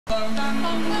I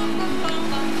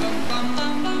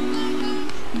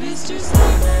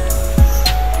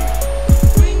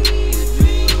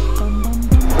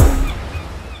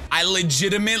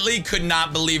legitimately could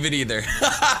not believe it either.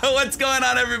 What's going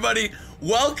on, everybody?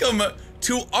 Welcome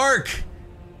to Ark.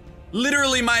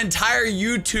 Literally, my entire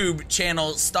YouTube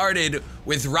channel started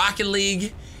with Rocket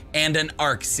League and an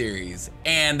Ark series,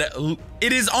 and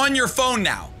it is on your phone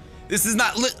now. This is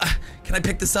not. Can I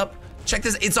pick this up? Check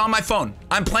this. It's on my phone.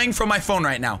 I'm playing from my phone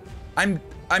right now. I'm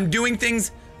doing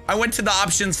things. I went to the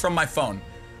options from my phone.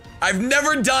 I've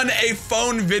never done a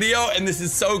phone video, and this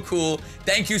is so cool.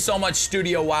 Thank you so much,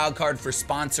 Studio Wildcard, for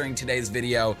sponsoring today's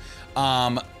video.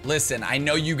 Listen, I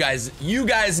know you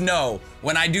guys know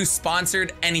when I do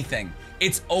sponsored anything,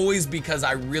 it's always because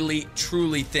I really,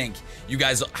 truly think you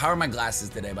guys. How are my glasses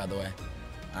today, by the way?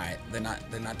 All right,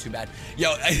 they're not too bad.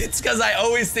 Yo, it's because I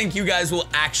always think you guys will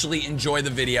actually enjoy the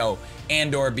video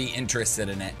and/or be interested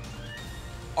in it.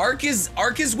 Ark is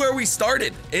where we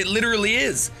started. It literally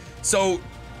is. So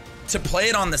to play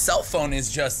it on the cell phone is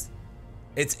just,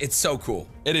 it's so cool.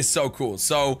 It is so cool.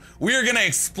 So we are gonna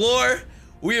explore.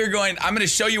 I'm gonna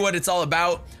show you what it's all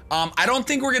about. I don't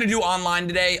think we're gonna do online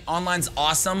today. Online's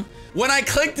awesome. When I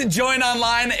clicked to join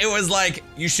online, it was like,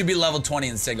 you should be level 20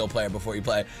 in single player before you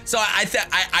play. So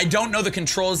I don't know the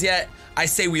controls yet. I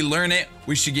say we learn it.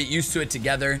 We should get used to it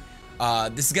together.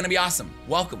 This is gonna be awesome.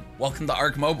 Welcome to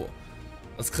Ark Mobile.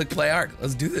 Let's click play Ark.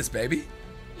 Let's do this, baby.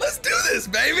 Let's do this,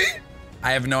 baby.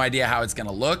 I have no idea how it's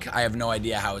gonna look. I have no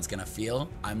idea how it's gonna feel.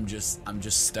 I'm just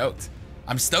stoked.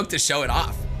 I'm stoked to show it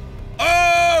off.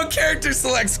 Oh, character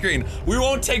select screen. We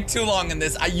won't take too long in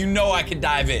this. You know I could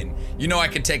dive in. You know I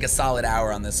could take a solid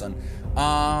hour on this one.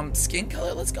 Skin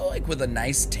color, let's go like with a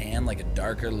nice tan, like a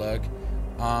darker look.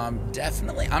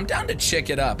 Definitely, I'm down to chick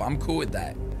it up. I'm cool with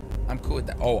that.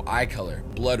 Oh, eye color,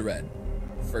 blood red,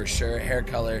 for sure. Hair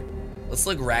color, let's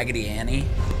look Raggedy Annie.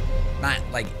 Not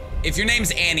like, if your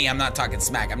name's Annie, I'm not talking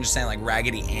smack. I'm just saying like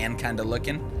Raggedy Ann kind of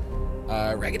looking.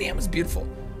 Raggedy Ann was beautiful.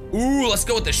 Ooh, let's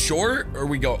go with the short, or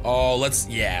we go, oh, let's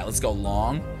go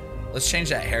long. Let's change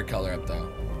that hair color up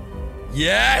though.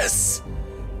 Yes!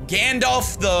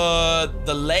 Gandalf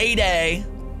the lady.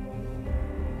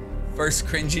 First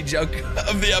cringy joke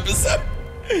of the episode.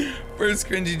 First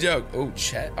cringy joke. Oh,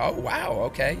 chat. Oh, wow,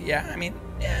 okay. Yeah, I mean,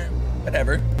 yeah,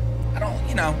 whatever. I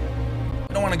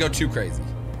don't want to go too crazy.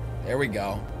 There we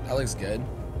go. That looks good.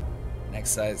 Next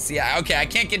size. See, okay, I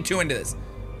can't get too into this.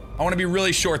 I want to be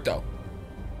really short though.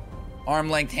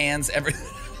 Arm length, hands, everything.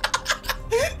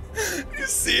 You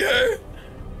see her?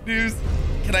 Dude,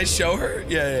 can I show her?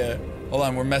 Yeah. Hold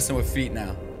on, we're messing with feet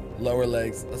now. Lower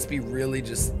legs. Let's be really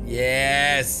just,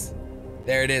 yes.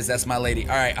 There it is, that's my lady.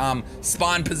 All right,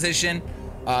 spawn position.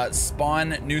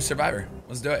 Spawn new survivor.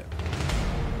 Let's do it.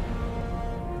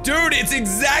 Dude, it's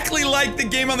exactly like the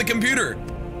game on the computer.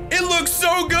 It looks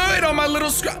so good on my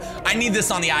little screen. I need this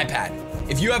on the iPad.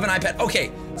 If you have an iPad,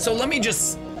 okay, so let me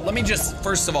just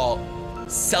first of all,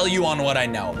 sell you on what I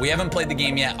know. We haven't played the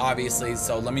game yet, obviously,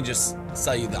 so let me just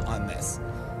sell you on this.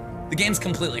 The game's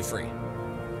completely free.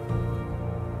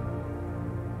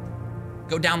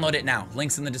 Go download it now.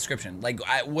 Links in the description. Like,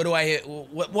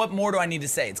 what more do I need to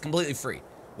say? It's completely free.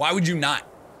 Why would you not?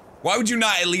 Why would you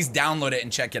not at least download it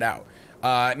and check it out?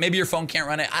 Maybe your phone can't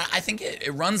run it. I think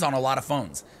it runs on a lot of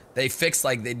phones. They fixed,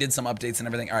 like, they did some updates and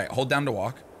everything. All right, hold down to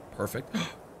walk. Perfect.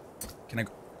 Can I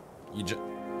go?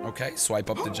 Okay, swipe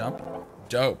up to jump.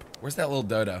 Dope. Where's that little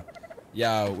dodo?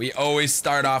 Yo, we always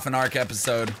start off an Ark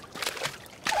episode.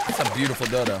 That's a beautiful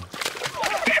dodo.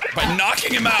 By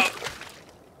knocking him out.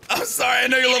 I'm sorry, I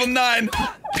know you're level 9.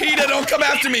 PETA, don't come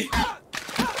after me.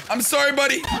 I'm sorry,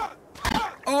 buddy.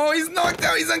 Oh, he's knocked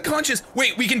out. He's unconscious.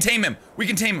 Wait, we can tame him.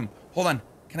 Hold on.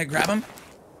 Can I grab him?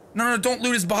 No, don't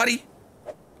loot his body.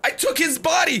 I took his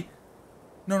body.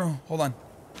 No, hold on.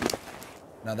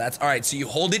 No, that's all right. So you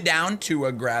hold it down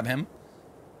to grab him.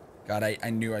 God, I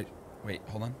knew I. Wait,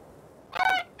 hold on.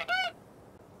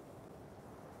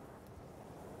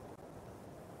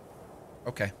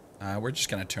 Okay, we're just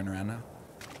gonna turn around now.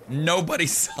 Nobody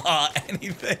saw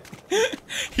anything.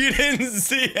 You didn't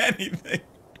see anything.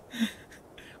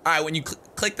 All right, when you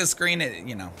click the screen,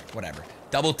 whatever.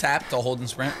 Double tap to hold and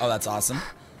sprint. Oh, that's awesome.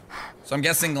 So I'm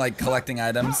guessing like collecting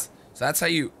items. So that's how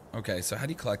you. Okay, so how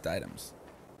do you collect items?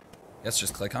 Let's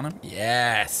just click on them.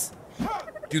 Yes.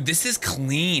 Dude, this is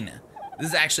clean. This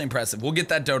is actually impressive. We'll get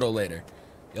that dodo later.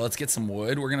 Yo, let's get some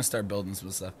wood. We're gonna start building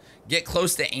some stuff. Get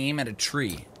close to aim at a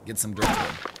tree. Get some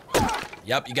driftwood.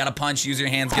 Yep, you gotta punch, use your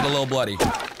hands, get a little bloody.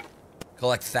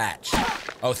 Collect thatch.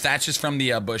 Oh, thatch is from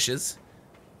the bushes.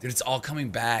 Dude, it's all coming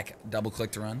back. Double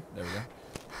click to run. There we go.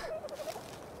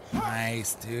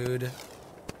 Nice, dude.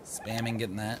 Spamming,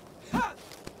 getting that.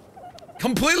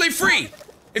 Completely free!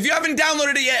 If you haven't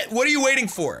downloaded it yet, what are you waiting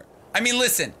for? I mean,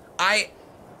 listen,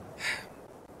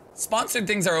 sponsored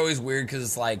things are always weird because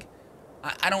it's like,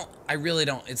 I really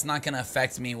don't, it's not gonna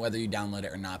affect me whether you download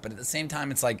it or not, but at the same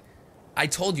time, it's like, I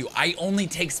told you, I only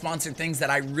take sponsored things that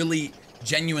I really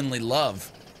genuinely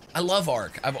love. I love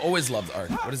Ark. I've always loved Ark.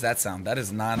 What does that sound? That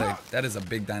is not a, that is a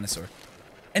big dinosaur.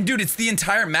 And dude, it's the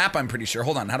entire map, I'm pretty sure.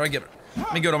 Hold on, how do I get,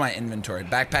 let me go to my inventory.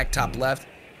 Backpack, top left.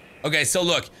 Okay, so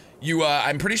look, you,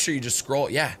 I'm pretty sure you just scroll,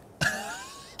 yeah.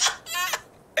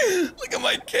 Look at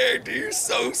my character, you're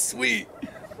so sweet.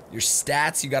 Your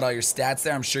stats, you got all your stats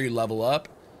there. I'm sure you level up.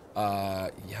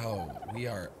 Yo, we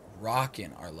are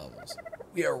rocking our levels.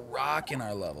 We are rocking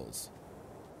our levels.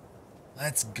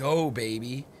 Let's go,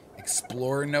 baby.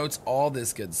 Explorer notes, all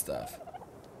this good stuff.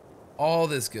 All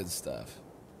this good stuff.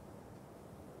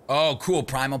 Oh, cool,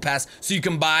 Primal Pass. So you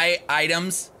can buy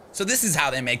items. So this is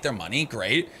how they make their money,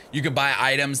 great. You can buy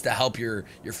items to help your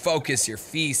focus, your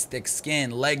feast, thick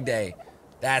skin, leg day.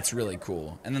 That's really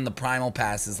cool. And then the Primal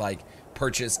Pass is like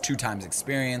purchase 2 times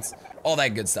experience, all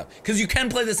that good stuff. Because you can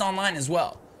play this online as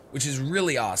well, which is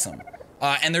really awesome.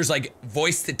 And there's like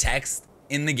voice to text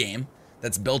in the game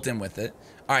that's built in with it.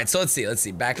 All right, so let's see.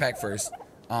 Backpack first.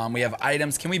 We have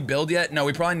items. Can we build yet? No,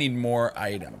 we probably need more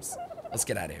items. Let's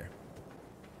get out of here.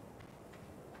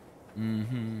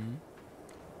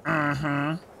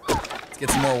 Let's get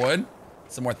some more wood,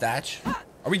 some more thatch.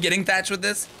 Are we getting thatch with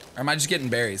this? Or am I just getting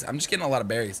berries? I'm just getting a lot of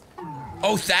berries.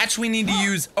 Oh, thatch we need to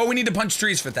use. Oh, we need to punch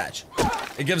trees for thatch.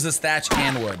 It gives us thatch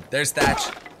and wood. There's thatch.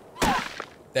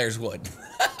 There's wood.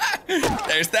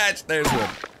 There's thatch. There's wood.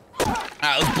 All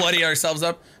right, let's bloody ourselves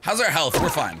up. How's our health? We're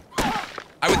fine.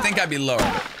 I would think I'd be lower.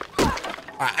 All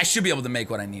right, I should be able to make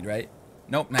what I need, right?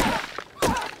 Nope, not yet.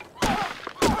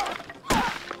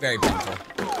 Very painful.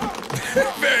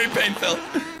 Very painful.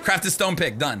 Craft a stone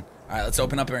pick, done. All right, let's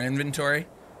open up our inventory.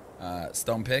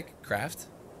 Stone pick, craft.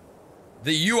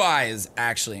 The UI is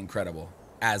actually incredible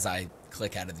as I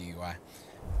click out of the UI.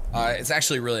 It's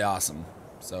actually really awesome.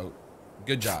 So,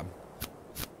 good job.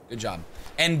 Good job.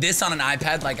 And this on an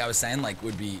iPad, like I was saying, like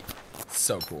would be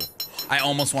so cool. I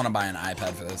almost want to buy an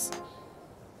iPad for this.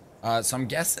 So I'm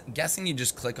guessing you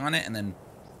just click on it and then,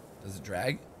 does it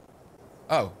drag?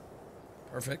 Oh,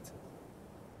 perfect.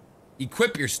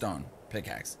 Equip your stone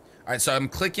pickaxe. All right, so I'm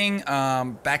clicking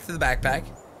back to the backpack.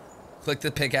 Click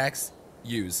the pickaxe,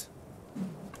 use.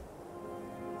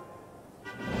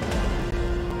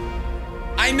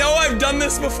 I know I've done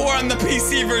this before on the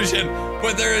PC version,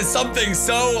 but there is something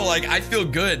so, like, I feel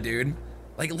good, dude.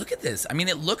 Like, look at this. I mean,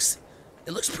 it looks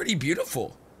pretty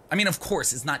beautiful. I mean, of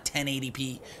course, it's not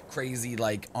 1080p crazy,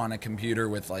 like, on a computer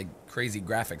with, like, crazy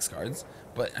graphics cards.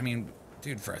 But, I mean,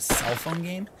 dude, for a cell phone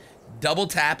game, double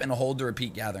tap and hold to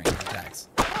repeat gathering attacks.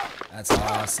 That's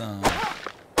awesome.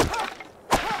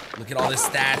 Look at all this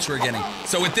thatch we're getting.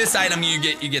 So with this item, you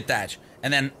get thatch.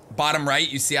 And then bottom right,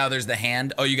 you see how there's the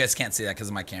hand. Oh, you guys can't see that because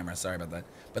of my camera. Sorry about that.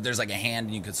 But there's like a hand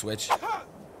and you could switch.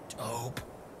 Dope.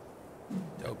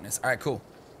 Dopeness. All right, cool.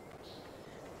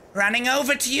 Running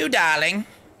over to you, darling.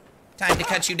 Time to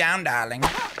cut you down, darling.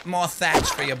 More thatch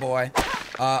for you, boy.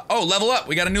 Oh, level up.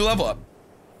 We got a new level up.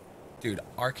 Dude,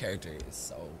 our character is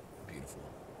so beautiful.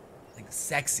 Like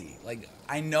sexy. Like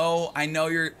I know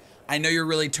you're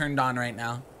really turned on right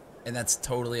now, and that's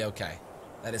totally okay.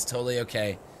 That is totally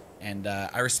okay. And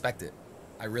I respect it.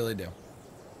 I really do.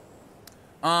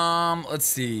 Let's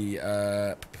see.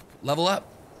 Level up.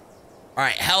 All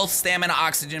right, health, stamina,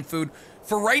 oxygen, food.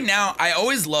 For right now, I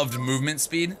always loved movement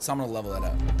speed, so I'm gonna level that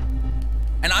up.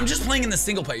 And I'm just playing in the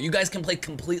single player. You guys can play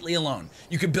completely alone.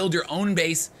 You can build your own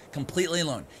base completely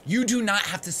alone. You do not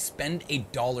have to spend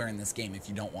 $1 in this game if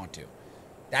you don't want to.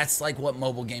 That's like what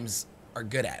mobile games are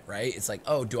good at, right? It's like,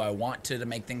 oh, do I want to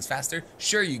make things faster?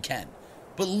 Sure, you can.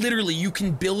 But literally, you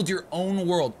can build your own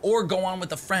world or go on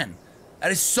with a friend.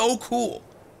 That is so cool.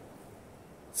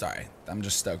 Sorry, I'm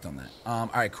just stoked on that. All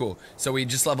right, cool. So we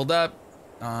just leveled up.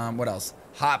 What else?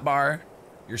 Hotbar,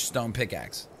 your stone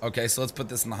pickaxe. Okay, so let's put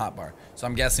this in the hotbar. So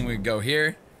I'm guessing we go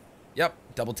here. Yep,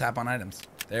 double tap on items.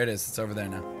 There it is, it's over there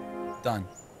now. Done.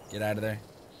 Get out of there.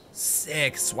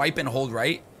 Sick. Swipe and hold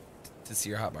right to see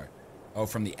your hotbar. Oh,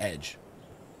 from the edge.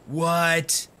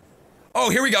 What? Oh,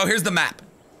 here we go. Here's the map.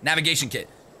 Navigation kit.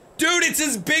 Dude, it's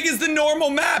as big as the normal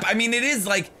map. I mean, it is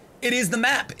like, it is the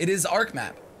map. It is Ark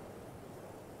map.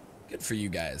 Good for you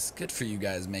guys. Good for you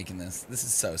guys making this. This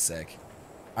is so sick.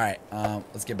 All right,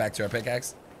 let's get back to our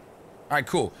pickaxe. All right,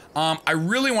 cool. I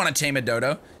really want to tame a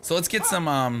dodo. So let's get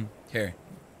some, here.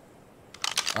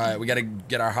 All right, we got to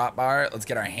get our hotbar. Let's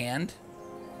get our hand.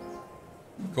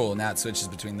 Cool, now it switches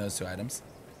between those two items.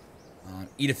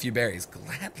 Eat a few berries.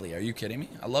 Gladly. Are you kidding me?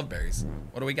 I love berries.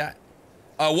 What do we got?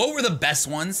 What were the best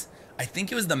ones? I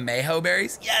think it was the Mijo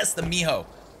berries. Yes, the Mijo.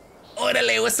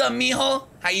 Orale, what's up, Mijo?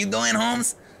 How you doing,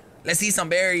 Holmes? Let's eat some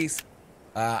berries.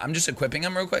 I'm just equipping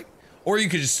them real quick. Or you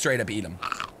could just straight up eat them.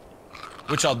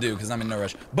 Which I'll do, because I'm in no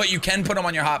rush. But you can put them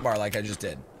on your hotbar like I just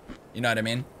did. You know what I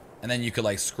mean? And then you could,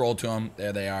 like, scroll to them.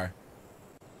 There they are.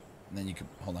 And then you could,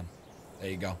 hold on. There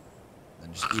you go.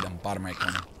 Then just eat them. Bottom right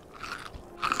corner.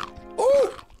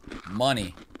 Ooh!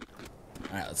 Money.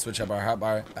 All right, let's switch up our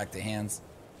hotbar. Back to hands.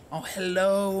 Oh,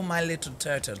 hello, my little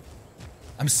turtle.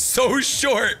 I'm so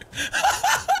short.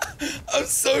 I'm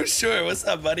so short. What's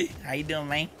up, buddy? How you doing,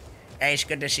 man? Hey, it's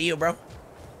good to see you, bro.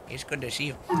 It's good to see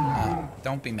you.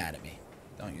 Don't be mad at me.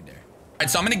 Don't you dare. All right,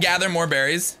 so I'm gonna gather more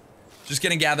berries. Just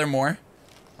gonna gather more.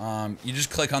 You just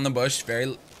click on the bush.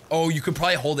 Oh, you could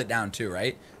probably hold it down too,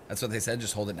 right? That's what they said.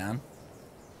 Just hold it down.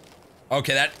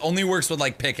 Okay, that only works with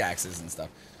like pickaxes and stuff.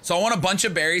 So I want a bunch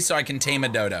of berries so I can tame a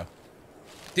dodo.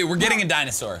 Dude, we're getting a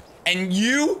dinosaur. And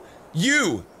you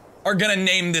are gonna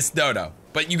name this dodo.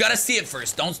 But you gotta see it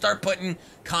first. Don't start putting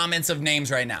comments of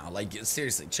names right now. Like,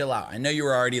 seriously, chill out. I know you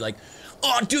were already like,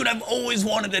 oh, dude, I've always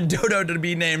wanted a dodo to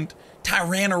be named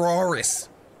Tyrannosaurus.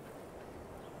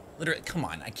 Literally, come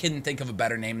on. I couldn't think of a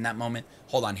better name in that moment.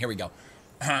 Hold on, here we go.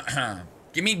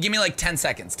 give me like 10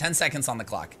 seconds. 10 seconds on the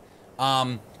clock.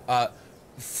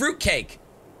 Fruitcake.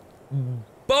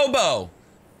 Bobo.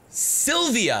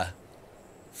 Sylvia.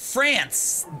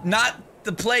 France. Not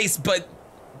the place, but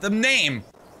the name.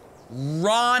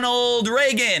 Ronald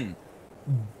Reagan.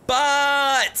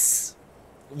 Butts.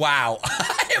 Wow.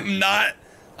 I'm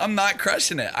not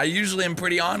crushing it. I usually am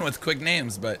pretty on with quick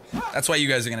names, but that's why you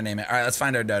guys are gonna name it. All right, let's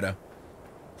find our dodo.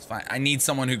 It's fine. I need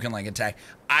someone who can like attack.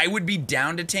 I would be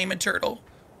down to tame a turtle,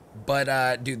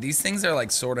 but dude, these things are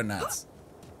like sort of nuts.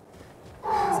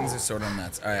 These things are sort of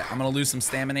nuts. All right, I'm gonna lose some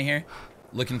stamina here.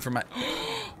 Looking for my,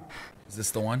 is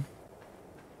this the one?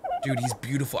 Dude, he's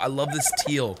beautiful. I love this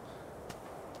teal.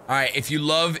 All right, if you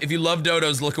love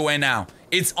dodos, look away now.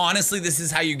 It's honestly, this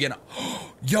is how you get,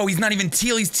 yo, he's not even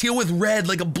teal. He's teal with red,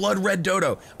 like a blood red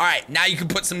dodo. All right, now you can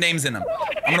put some names in him.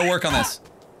 I'm gonna work on this.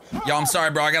 Yo, I'm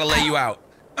sorry, bro. I gotta lay you out.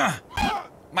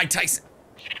 Mike Tyson.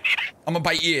 I'm gonna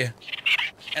bite you.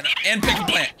 And pick a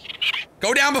plant.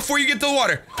 Go down before you get to the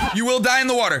water. You will die in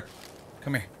the water.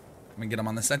 Come here. Let me get him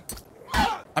on this side.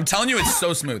 I'm telling you, it's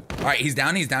so smooth. All right, he's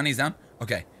down, he's down, he's down.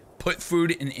 Okay, put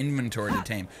food in inventory to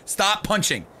tame. Stop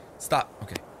punching. Stop,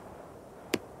 okay.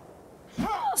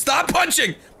 Stop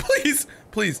punching, please,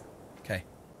 please. Okay.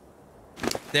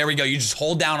 There we go, you just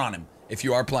hold down on him if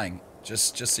you are playing,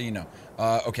 just so you know.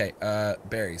 Okay,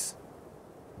 berries.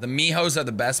 The Mijos are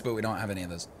the best, but we don't have any of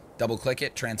those. Double click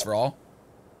it, transfer all.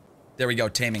 There we go,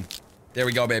 taming. There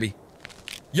we go, baby.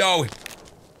 Yo.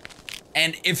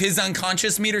 And if his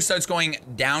unconscious meter starts going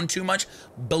down too much,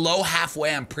 below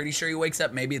halfway, I'm pretty sure he wakes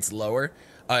up, maybe it's lower,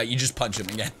 you just punch him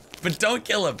again. But don't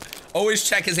kill him. Always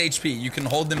check his HP. You can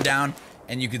hold them down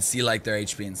and you can see like their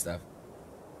HP and stuff.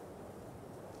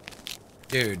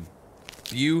 Dude,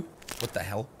 what the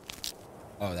hell?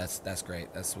 Oh, that's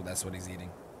great. That's what he's eating.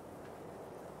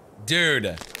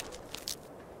 Dude.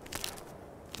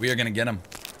 We are gonna get him.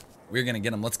 We're gonna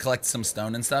get him. Let's collect some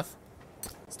stone and stuff.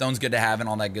 Stone's good to have and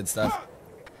all that good stuff.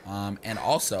 And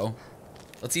also,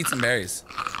 let's eat some berries.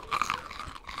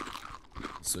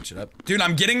 Switch it up. Dude,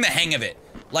 I'm getting the hang of it.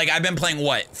 Like, I've been playing,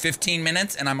 what, 15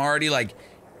 minutes? And I'm already, like,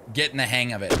 getting the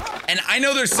hang of it. And I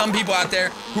know there's some people out there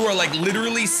who are, like,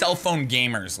 literally cell phone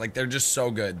gamers. Like, they're just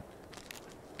so good.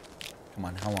 Come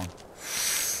on, how long?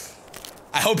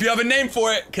 I hope you have a name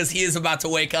for it, because he is about to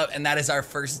wake up, and that is our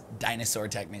first dinosaur,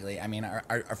 technically. I mean,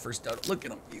 our first dodo. Look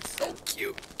at him. He's so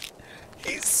cute.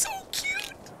 He's so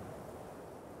cute.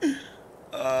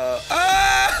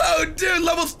 Oh, dude,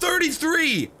 level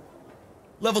 33.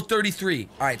 Level 33.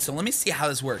 All right, so let me see how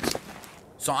this works.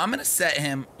 So I'm gonna set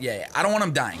him, yeah, I don't want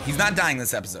him dying. He's not dying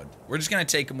this episode. We're just gonna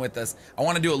take him with us. I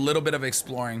wanna do a little bit of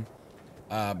exploring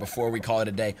before we call it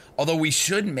a day. Although we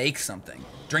should make something.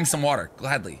 Drink some water,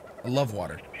 gladly. I love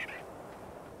water.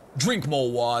 Drink more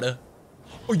water,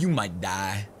 or you might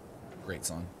die. Great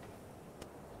song.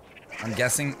 I'm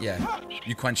guessing, yeah,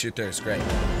 you quench your thirst, great.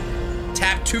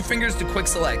 Tap 2 fingers to quick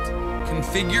select.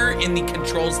 Configure in the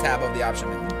controls tab of the option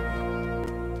menu.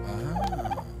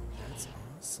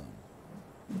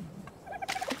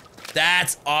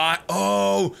 That's awesome.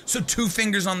 Oh, so 2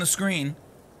 fingers on the screen.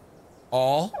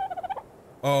 All.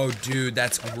 Oh, dude,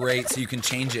 that's great. So you can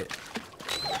change it.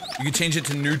 You can change it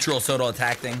to neutral so it'll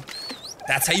attack thing.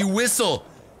 That's how you whistle.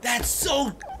 That's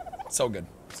so good.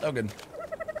 So good.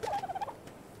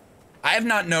 I have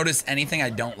not noticed anything I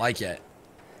don't like yet.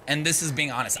 And this is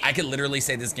being honest. I could literally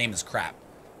say this game is crap,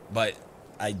 but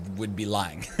I would be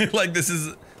lying. Like this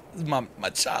is my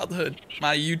childhood,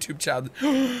 my YouTube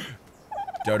childhood.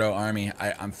 Dodo army.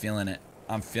 I'm feeling it.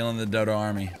 I'm feeling the Dodo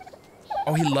army.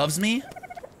 Oh, he loves me?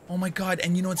 Oh my god.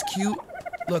 And you know what's cute?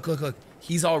 Look, look, look.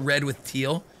 He's all red with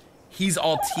teal. He's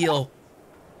all teal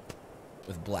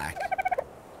with black.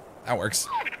 That works.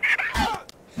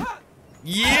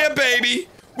 Yeah, baby.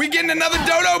 We getting another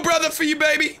Dodo brother for you,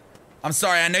 baby. I'm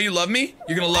sorry. I know you love me.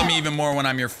 You're gonna love me even more when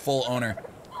I'm your full owner.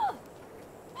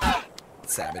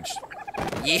 Savage.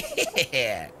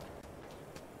 Yeah.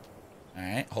 All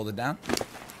right. Hold it down.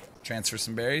 Transfer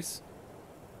some berries.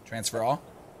 Transfer all.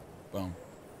 Boom.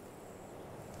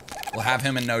 We'll have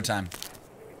him in no time.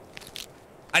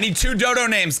 I need 2 Dodo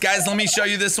names. Guys, let me show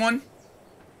you this one.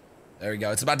 There we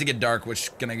go. It's about to get dark, which is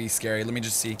gonna be scary. Let me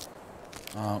just see.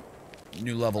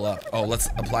 New level up. Oh, let's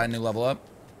apply a new level up.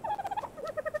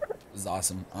 This is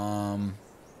awesome.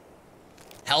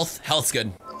 Health. Health's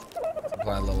good. Let's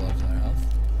apply a level up to our health.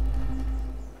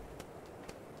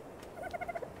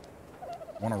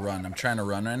 I wanna run. I'm trying to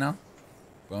run right now.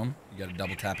 Boom. You gotta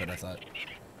double tap it, I thought.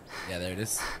 Yeah, there it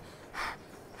is.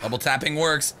 Double tapping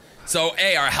works. So,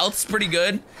 hey, our health's pretty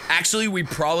good. Actually, we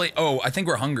probably... Oh, I think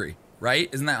we're hungry, right?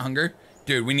 Isn't that hunger?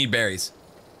 Dude, we need berries.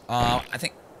 I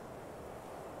think...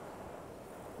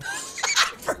 I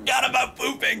forgot about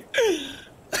pooping.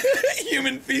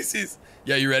 Human feces.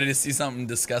 Yeah, you ready to see something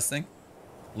disgusting?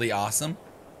 Awesome?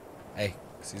 Hey,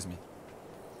 excuse me.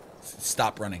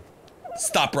 Stop running.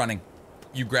 Stop running.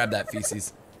 You grab that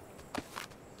feces.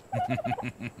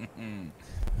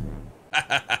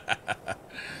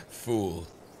 Fool.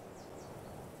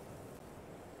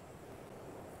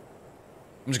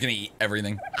 I'm just gonna eat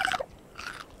everything.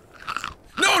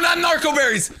 No, not narco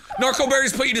berries! Narco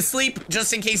berries put you to sleep.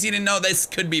 Just in case you didn't know, this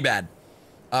could be bad.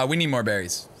 We need more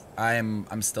berries.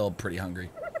 I'm still pretty hungry.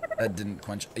 That didn't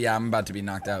quench. Yeah, I'm about to be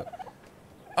knocked out.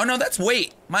 Oh no, that's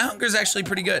weight. My hunger's actually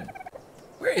pretty good.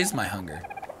 Where is my hunger?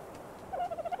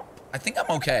 I think I'm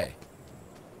okay.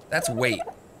 That's weight.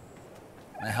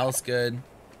 My health's good.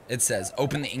 It says,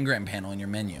 open the engram panel in your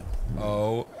menu.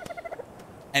 Oh.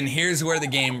 And here's where the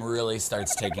game really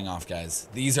starts taking off, guys.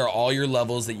 These are all your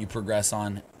levels that you progress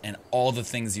on and all the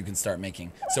things you can start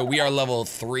making. So we are level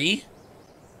 3.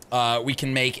 We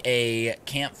can make a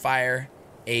campfire,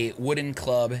 a wooden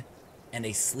club, and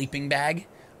a sleeping bag.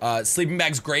 Sleeping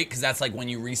bag's great because that's like when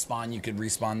you respawn, you could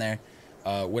respawn there.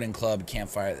 Wooden club,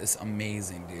 campfire, that's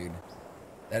amazing, dude.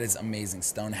 That is amazing.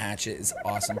 Stone hatchet is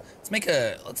awesome. Let's make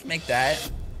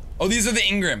that. Oh, these are the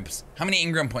engrams. How many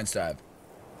engram points do I have?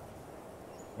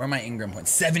 Where are my engram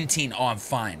points? 17. Oh, I'm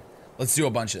fine. Let's do a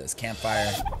bunch of this.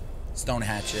 Campfire, stone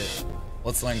hatchet.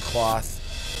 Let's learn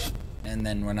cloth. And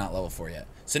then we're not level 4 yet.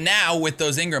 So now with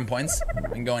those engram points, we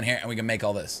can go in here and we can make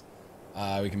all this.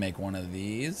 We can make one of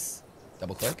these.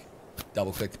 Double click.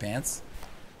 Double click the pants.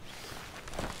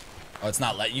 Oh, it's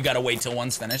not let you gotta wait till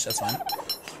one's finished. That's fine.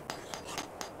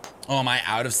 Oh, am I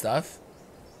out of stuff?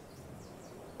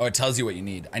 Oh, it tells you what you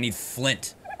need. I need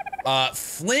flint.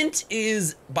 Flint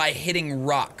is by hitting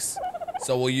rocks.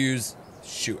 So we'll use...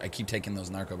 Shoot, I keep taking those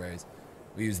narco berries.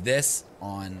 We use this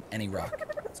on any rock.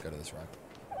 Let's go to this rock.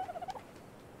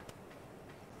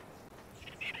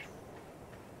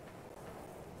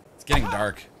 It's getting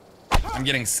dark. I'm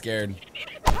getting scared.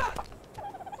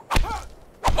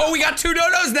 Oh, we got 2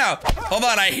 dodos now! Hold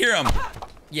on, I hear them.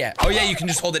 Yeah. Oh, yeah, you can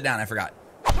just hold it down. I forgot.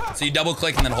 So you double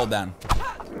click and then hold down.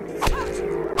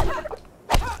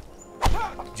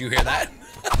 Did you hear that?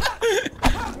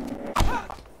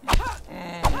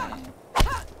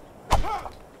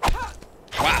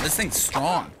 Wow, this thing's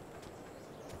strong.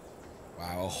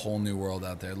 Wow, a whole new world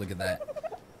out there. Look at that.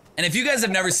 And if you guys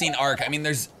have never seen Ark, I mean,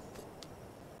 there's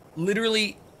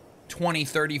literally 20,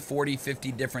 30, 40,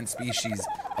 50 different species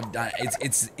of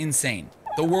it's insane.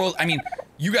 The world, I mean,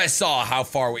 you guys saw how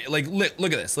far we, like, look at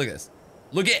this, look at this.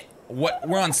 Look at what,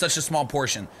 we're on such a small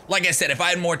portion. Like I said, if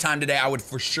I had more time today, I would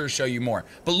for sure show you more.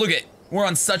 But look at, we're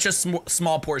on such a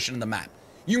small portion of the map.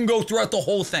 You can go throughout the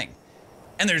whole thing.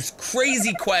 And there's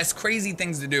crazy quests, crazy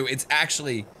things to do. It's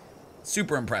actually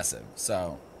super impressive.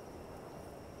 So,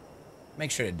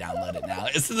 make sure to download it now.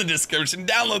 It's in the description.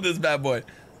 Download this bad boy.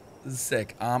 This is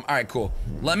sick. All right, cool.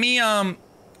 Let me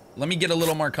get a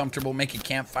little more comfortable. Make a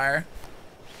campfire.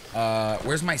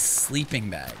 Where's my sleeping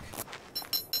bag?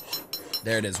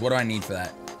 There it is. What do I need for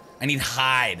that? I need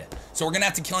hide. So we're gonna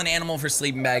have to kill an animal for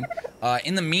sleeping bag.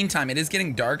 In the meantime, it is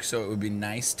getting dark, so it would be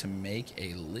nice to make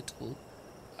a little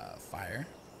fire.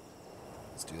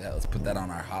 Let's do that. Let's put that on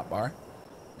our hotbar.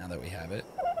 Now that we have it.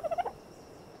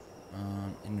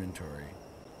 Inventory.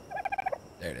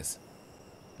 There it is.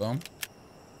 Boom.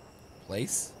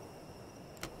 place.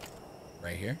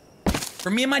 Right here. For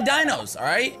me and my dinos, all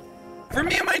right? For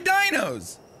me and my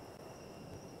dinos.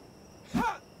 Hold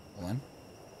on.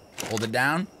 Hold it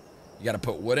down. You gotta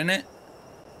put wood in it.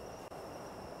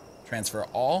 Transfer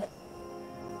all.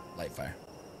 Light fire.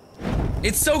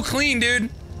 It's so clean, dude.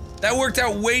 That worked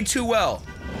out way too well.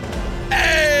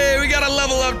 Hey, we got a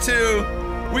level up too.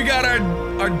 We got our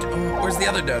oh, where's the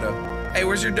other dodo? Hey,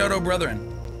 where's your dodo brethren?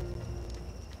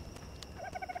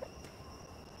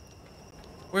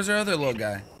 Where's our other little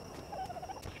guy?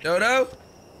 Dodo?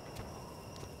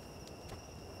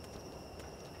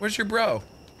 Where's your bro?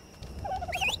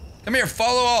 Come here,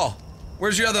 follow all.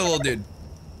 Where's your other little dude?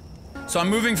 So I'm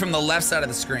moving from the left side of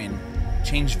the screen.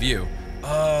 Change view.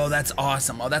 Oh, that's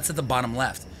awesome. Oh, that's at the bottom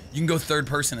left. You can go third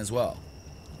person as well,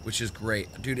 which is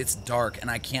great. Dude, it's dark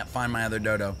and I can't find my other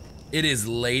dodo. It is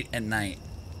late at night.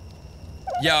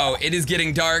 Yo, it is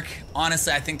getting dark.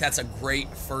 Honestly, I think that's a great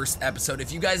first episode.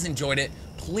 If you guys enjoyed it,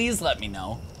 please let me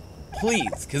know.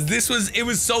 Please, because it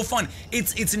was so fun.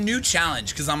 It's a new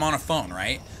challenge because I'm on a phone,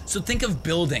 right? So think of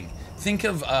building. Think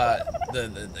of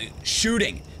the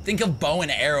shooting. Think of bow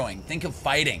and arrowing. Think of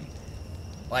fighting.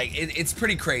 Like, it's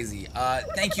pretty crazy.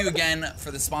 Thank you again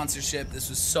for the sponsorship. This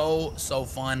was so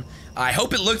fun. I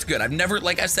hope it looked good.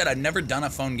 Like I said, I've never done a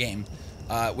phone game.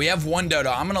 We have one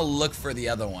dodo. I'm gonna look for the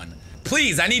other one.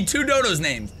 Please, I need 2 dodos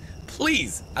named.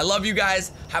 Please. I love you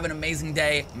guys. Have an amazing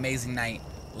day, amazing night.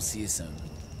 We'll see you soon.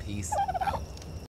 Peace out.